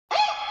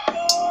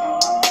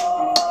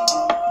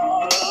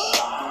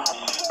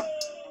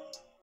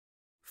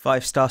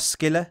5-star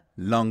skiller,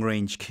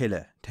 long-range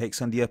killer,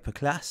 takes on the upper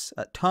class,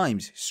 at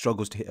times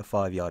struggles to hit a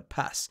 5-yard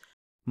pass.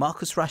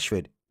 Marcus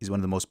Rashford is one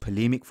of the most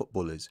polemic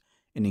footballers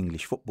in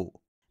English football.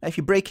 Now, if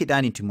you break it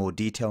down into more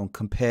detail and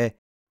compare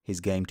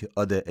his game to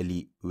other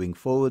elite wing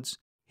forwards,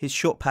 his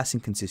short passing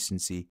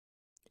consistency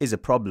is a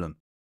problem,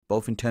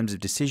 both in terms of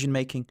decision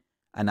making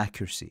and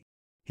accuracy.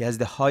 He has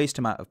the highest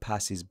amount of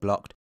passes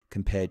blocked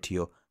compared to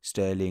your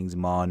Sterling's,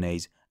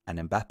 Mane's and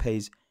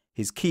Mbappe's.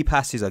 His key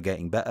passes are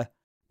getting better,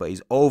 but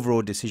his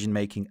overall decision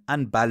making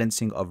and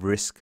balancing of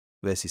risk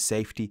versus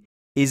safety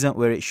isn't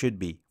where it should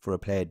be for a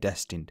player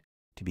destined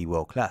to be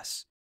world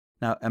class.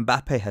 Now,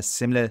 Mbappe has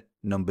similar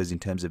numbers in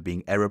terms of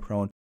being error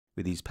prone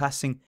with his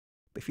passing,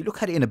 but if you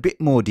look at it in a bit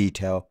more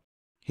detail,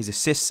 his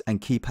assists and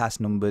key pass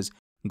numbers,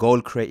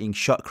 goal creating,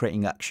 shot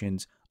creating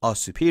actions are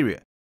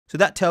superior. So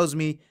that tells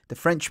me the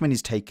Frenchman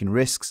is taking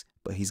risks,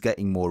 but he's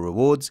getting more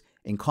rewards.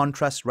 In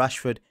contrast,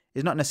 Rashford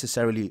is not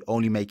necessarily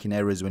only making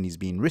errors when he's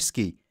being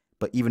risky,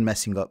 but even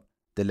messing up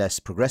the less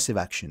progressive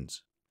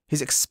actions.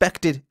 His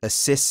expected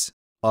assists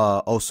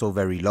are also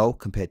very low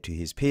compared to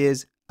his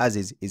peers, as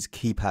is his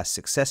key pass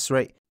success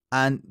rate.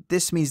 And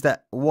this means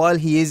that while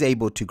he is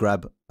able to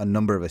grab a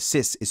number of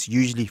assists, it's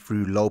usually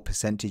through low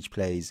percentage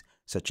plays,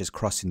 such as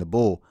crossing the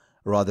ball,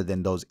 rather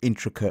than those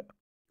intricate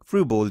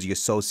through balls you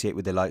associate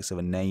with the likes of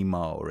a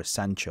Neymar or a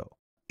Sancho.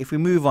 If we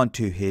move on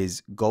to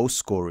his goal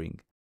scoring,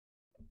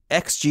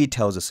 XG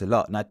tells us a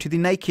lot. Now, to the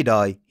naked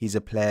eye, he's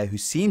a player who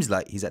seems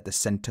like he's at the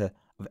centre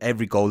of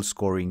every goal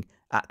scoring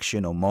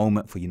action or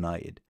moment for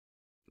United.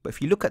 But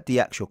if you look at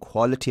the actual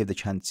quality of the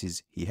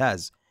chances he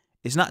has,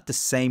 it's not the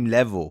same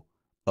level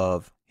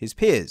of his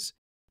peers.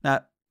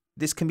 Now,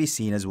 this can be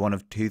seen as one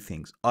of two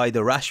things.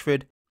 Either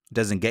Rashford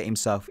doesn't get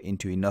himself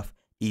into enough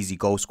easy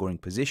goal scoring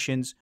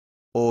positions,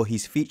 or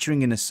he's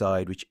featuring in a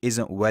side which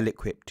isn't well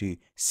equipped to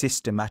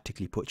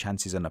systematically put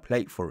chances on a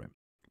plate for him.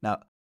 Now,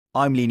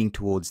 I'm leaning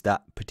towards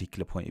that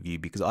particular point of view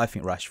because I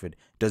think Rashford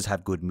does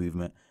have good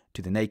movement.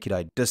 To the naked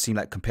eye, it does seem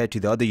like compared to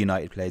the other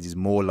United players, is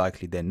more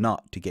likely than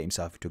not to get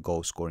himself into a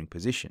goal scoring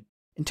position.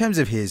 In terms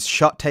of his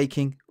shot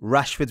taking,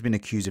 Rashford's been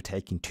accused of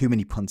taking too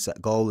many punts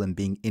at goal and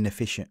being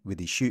inefficient with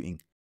his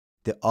shooting.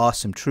 There are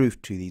some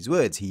truth to these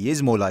words. He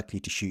is more likely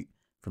to shoot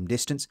from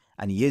distance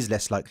and he is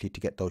less likely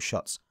to get those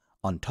shots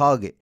on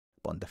target.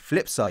 But on the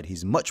flip side,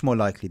 he's much more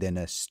likely than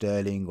a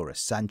Sterling or a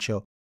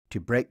Sancho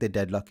to break the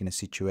deadlock in a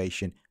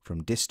situation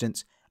from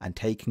distance and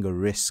taking a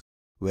risk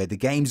where the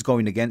game's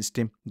going against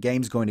him,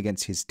 game's going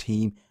against his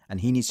team, and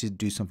he needs to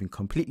do something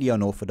completely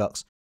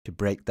unorthodox to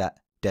break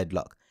that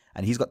deadlock.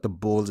 And he's got the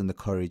balls and the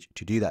courage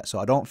to do that. So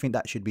I don't think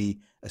that should be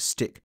a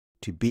stick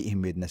to beat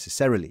him with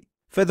necessarily.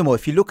 Furthermore,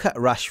 if you look at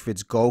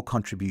Rashford's goal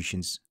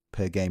contributions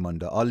per game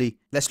under Oli,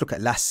 let's look at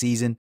last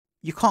season.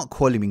 You can't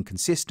call him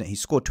inconsistent. He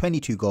scored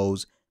 22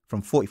 goals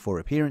from 44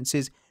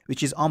 appearances,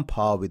 which is on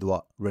par with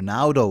what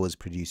Ronaldo was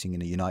producing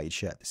in a United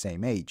shirt at the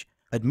same age.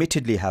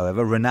 Admittedly,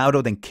 however,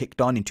 Ronaldo then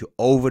kicked on into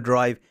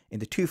overdrive in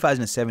the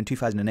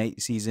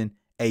 2007-2008 season.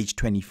 Aged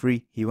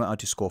 23, he went on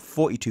to score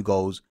 42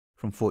 goals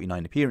from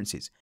 49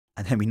 appearances.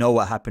 And then we know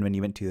what happened when he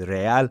went to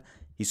Real.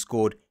 He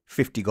scored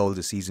 50 goals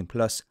a season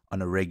plus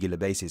on a regular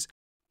basis.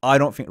 I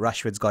don't think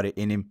Rashford's got it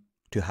in him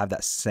to have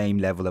that same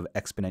level of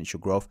exponential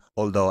growth,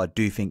 although I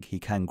do think he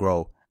can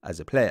grow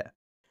as a player.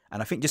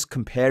 And I think just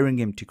comparing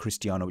him to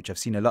Cristiano, which I've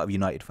seen a lot of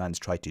United fans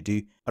try to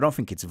do, I don't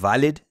think it's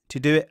valid to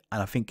do it.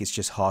 And I think it's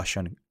just harsh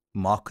on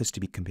Marcus to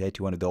be compared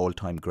to one of the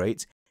all-time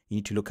greats. You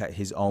need to look at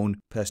his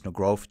own personal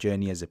growth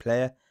journey as a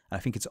player. And I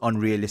think it's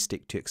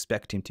unrealistic to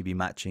expect him to be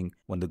matching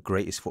one of the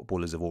greatest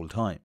footballers of all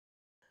time.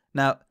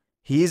 Now,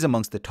 he is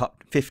amongst the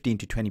top 15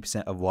 to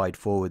 20% of wide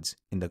forwards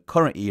in the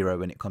current era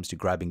when it comes to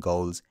grabbing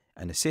goals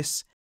and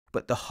assists.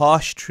 But the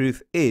harsh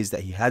truth is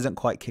that he hasn't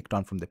quite kicked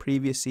on from the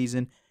previous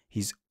season.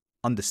 He's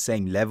on the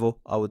same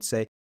level, I would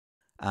say.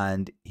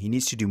 And he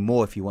needs to do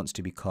more if he wants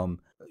to become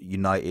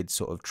United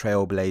sort of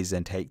trailblazer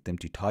and take them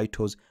to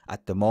titles.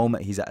 At the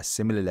moment, he's at a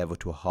similar level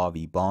to a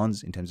Harvey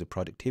Barnes in terms of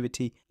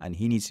productivity, and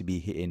he needs to be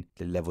hitting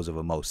the levels of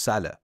a Mo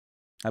Salah.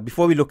 Now,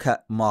 before we look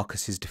at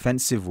Marcus's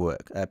defensive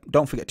work,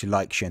 don't forget to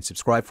like, share and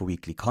subscribe for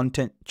weekly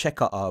content.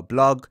 Check out our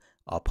blog,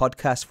 our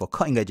podcast for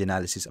cutting-edge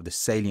analysis of the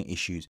salient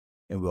issues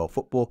in world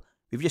football.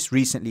 We've just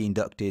recently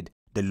inducted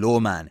the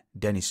lawman,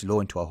 Dennis Law,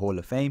 into our Hall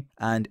of Fame,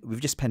 and we've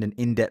just penned an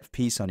in-depth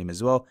piece on him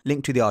as well.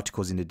 Link to the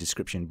articles in the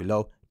description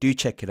below. Do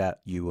check it out.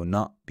 You will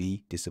not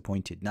be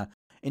disappointed. Now,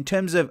 in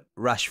terms of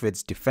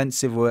Rashford's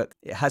defensive work,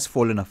 it has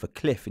fallen off a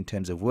cliff in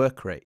terms of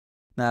work rate.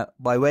 Now,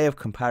 by way of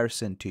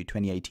comparison to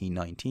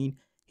 2018-19,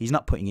 he's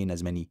not putting in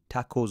as many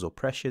tackles or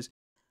pressures.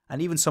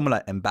 And even someone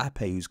like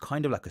Mbappe, who's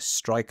kind of like a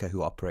striker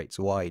who operates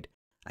wide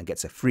and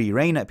gets a free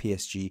rein at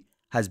PSG,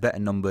 has better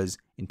numbers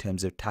in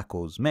terms of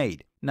tackles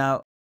made.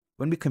 Now,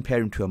 when we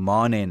compare him to a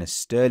Mane and a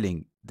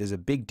Sterling, there's a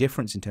big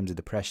difference in terms of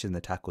the pressure and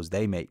the tackles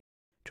they make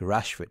to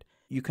Rashford.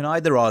 You can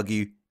either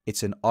argue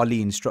it's an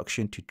Oli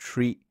instruction to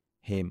treat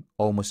him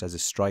almost as a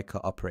striker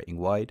operating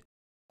wide,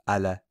 a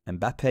la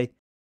Mbappe,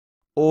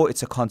 or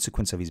it's a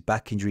consequence of his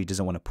back injury. He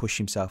doesn't want to push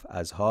himself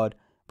as hard.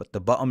 But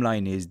the bottom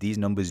line is these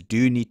numbers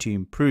do need to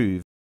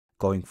improve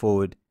going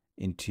forward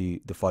into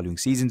the following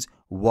seasons.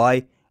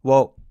 Why?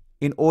 Well,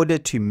 in order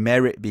to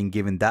merit being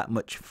given that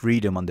much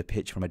freedom on the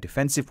pitch from a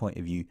defensive point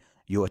of view,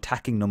 your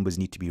attacking numbers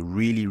need to be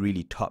really,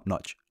 really top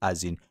notch,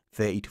 as in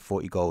 30 to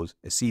 40 goals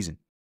a season.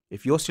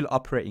 If you're still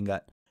operating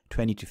at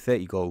 20 to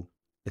 30 goals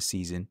a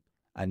season,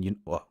 and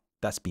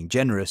that's being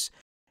generous,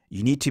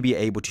 you need to be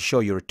able to show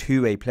you're a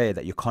two-way player,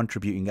 that you're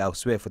contributing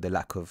elsewhere for the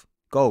lack of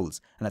goals.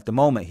 And at the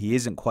moment, he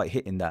isn't quite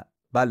hitting that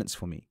balance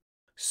for me.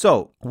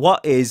 So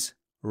what is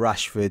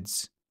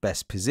Rashford's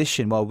best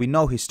position? Well, we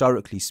know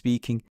historically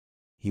speaking,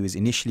 he was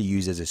initially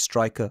used as a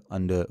striker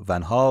under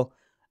Van Gaal,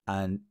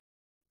 and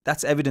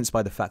that's evidenced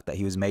by the fact that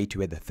he was made to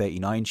wear the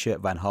 39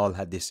 shirt. Van Gaal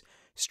had this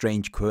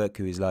strange quirk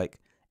who was like,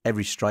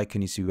 every striker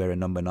needs to wear a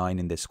number 9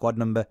 in their squad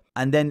number.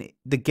 And then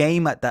the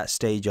game at that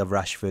stage of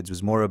Rashford's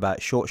was more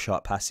about short,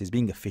 sharp passes,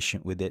 being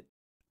efficient with it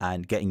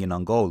and getting in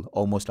on goal,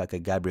 almost like a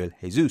Gabriel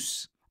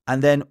Jesus.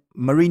 And then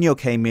Mourinho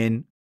came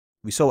in.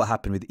 We saw what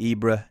happened with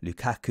Ibra,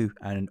 Lukaku,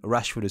 and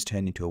Rashford was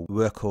turned into a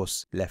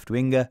workhorse left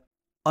winger.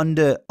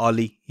 Under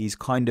Oli, he's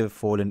kind of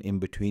fallen in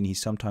between. He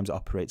sometimes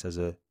operates as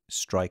a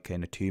striker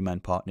in a two-man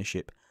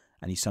partnership,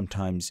 and he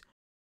sometimes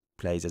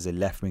plays as a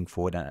left wing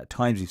forward, and at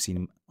times we've seen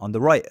him on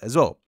the right as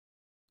well.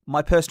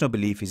 My personal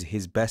belief is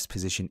his best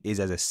position is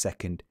as a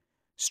second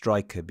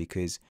striker,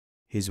 because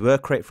his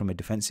work rate from a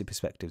defensive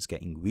perspective is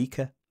getting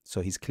weaker. So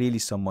he's clearly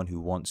someone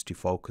who wants to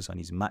focus on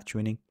his match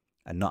winning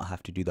and not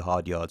have to do the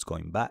hard yards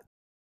going back.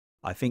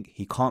 I think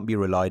he can't be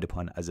relied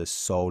upon as a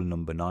sole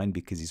number 9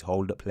 because his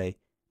hold-up play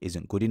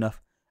isn't good enough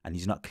and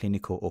he's not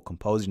clinical or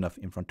composed enough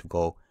in front of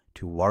goal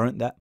to warrant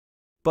that.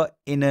 But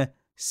in a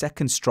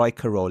second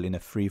striker role in a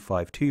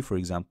 3-5-2, for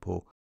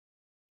example,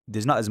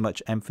 there's not as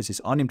much emphasis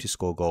on him to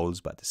score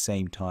goals, but at the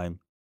same time,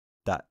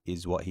 that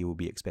is what he will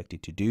be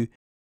expected to do.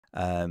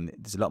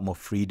 There's a lot more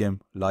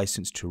freedom,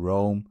 license to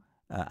roam,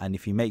 and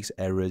if he makes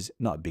errors,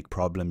 not a big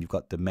problem. You've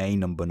got the main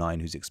number 9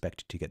 who's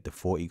expected to get the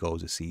 40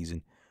 goals a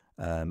season,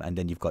 and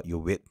then you've got your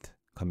width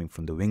coming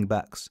from the wing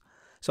backs.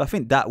 So I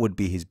think that would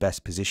be his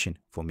best position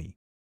for me.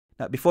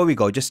 Now, before we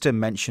go, just to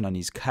mention on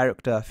his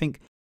character, I think,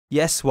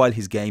 yes, while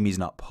his game is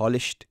not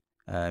polished,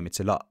 it's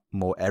a lot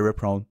more error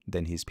prone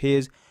than his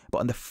peers. But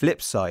on the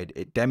flip side,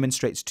 it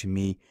demonstrates to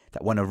me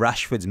that one of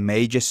Rashford's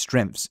major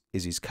strengths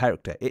is his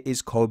character. It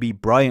is Kobe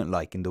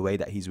Bryant-like in the way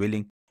that he's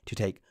willing to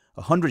take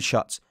 100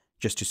 shots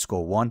just to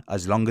score one,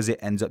 as long as it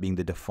ends up being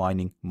the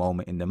defining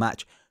moment in the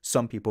match.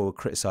 Some people will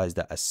criticize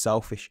that as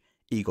selfish,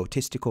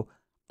 egotistical.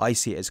 I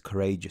see it as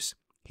courageous.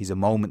 He's a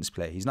moments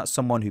player. He's not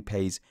someone who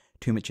pays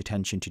too much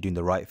attention to doing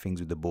the right things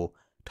with the ball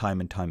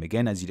time and time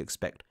again, as you'd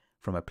expect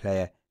from a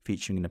player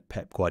featuring in a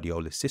Pep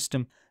Guardiola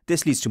system.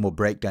 This leads to more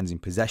breakdowns in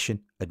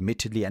possession,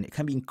 admittedly, and it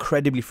can be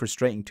incredibly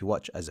frustrating to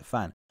watch as a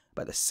fan.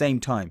 But at the same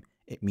time,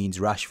 it means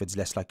Rashford's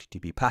less likely to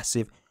be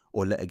passive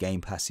or let a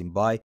game pass him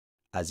by,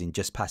 as in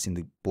just passing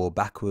the ball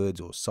backwards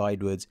or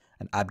sideways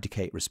and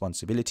abdicate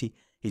responsibility.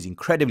 He's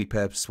incredibly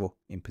purposeful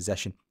in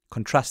possession.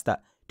 Contrast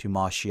that to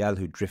Martial,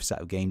 who drifts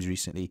out of games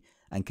recently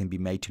and can be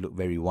made to look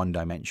very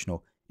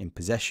one-dimensional in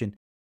possession.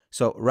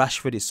 So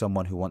Rashford is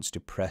someone who wants to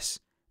press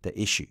the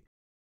issue.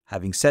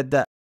 Having said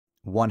that,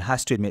 one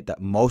has to admit that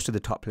most of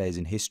the top players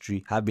in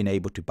history have been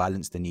able to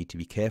balance the need to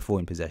be careful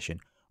in possession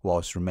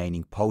whilst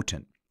remaining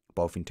potent,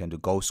 both in terms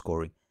of goal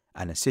scoring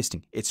and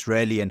assisting. It's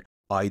rarely an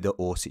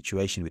either-or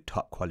situation with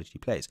top quality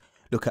players.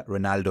 Look at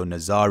Ronaldo,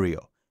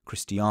 Nazario,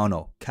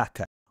 Cristiano,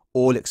 Kaká,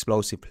 all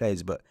explosive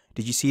players, but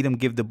did you see them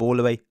give the ball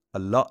away a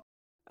lot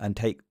and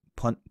take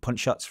punch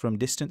shots from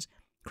distance?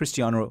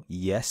 Cristiano,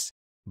 yes,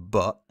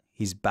 but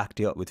he's backed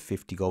it up with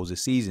 50 goals a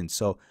season.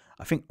 So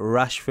I think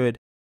Rashford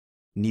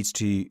needs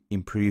to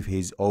improve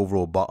his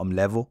overall bottom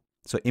level.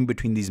 So in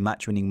between these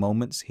match-winning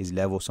moments, his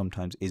level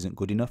sometimes isn't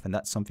good enough, and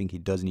that's something he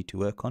does need to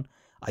work on.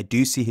 I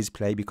do see his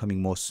play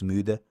becoming more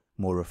smoother,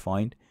 more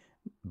refined,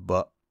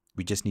 but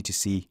we just need to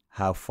see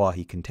how far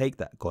he can take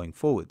that going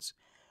forwards.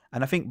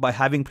 And I think by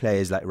having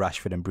players like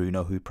Rashford and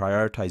Bruno who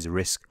prioritise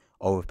risk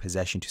over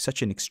possession to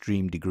such an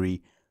extreme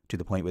degree, to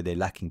the point where they're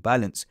lacking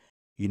balance,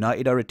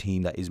 United are a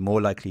team that is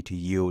more likely to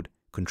yield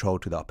control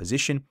to the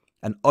opposition.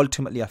 And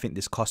ultimately, I think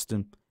this cost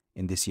them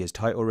in this year's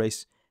title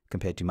race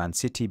compared to Man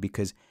City,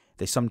 because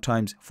they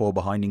sometimes fall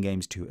behind in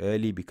games too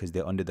early because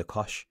they're under the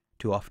cosh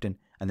too often,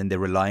 and then they're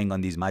relying on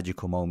these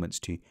magical moments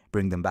to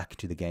bring them back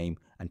into the game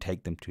and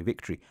take them to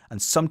victory.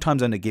 And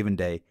sometimes on a given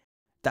day,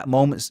 that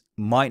moment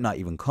might not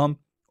even come,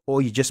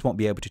 or you just won't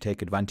be able to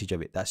take advantage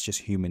of it. That's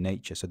just human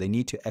nature. So they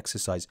need to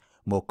exercise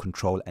more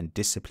control and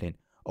discipline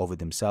over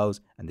themselves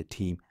and the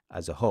team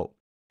as a whole.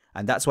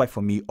 And that's why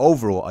for me,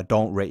 overall, I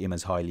don't rate him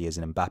as highly as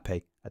an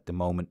Mbappe at the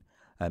moment.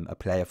 A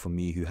player for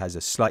me who has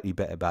a slightly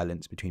better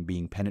balance between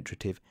being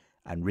penetrative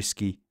and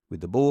risky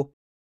with the ball,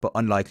 but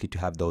unlikely to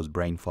have those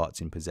brain farts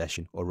in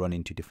possession or run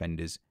into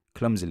defenders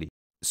clumsily.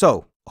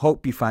 So,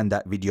 hope you found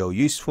that video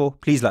useful.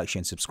 Please like, share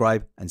and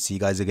subscribe, and see you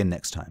guys again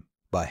next time.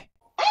 Bye.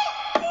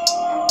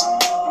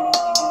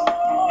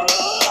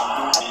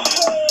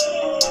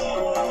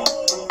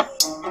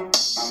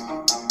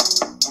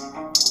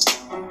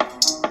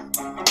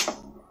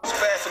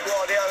 Spare for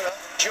Guardiola,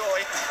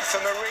 joy for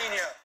Mourinho.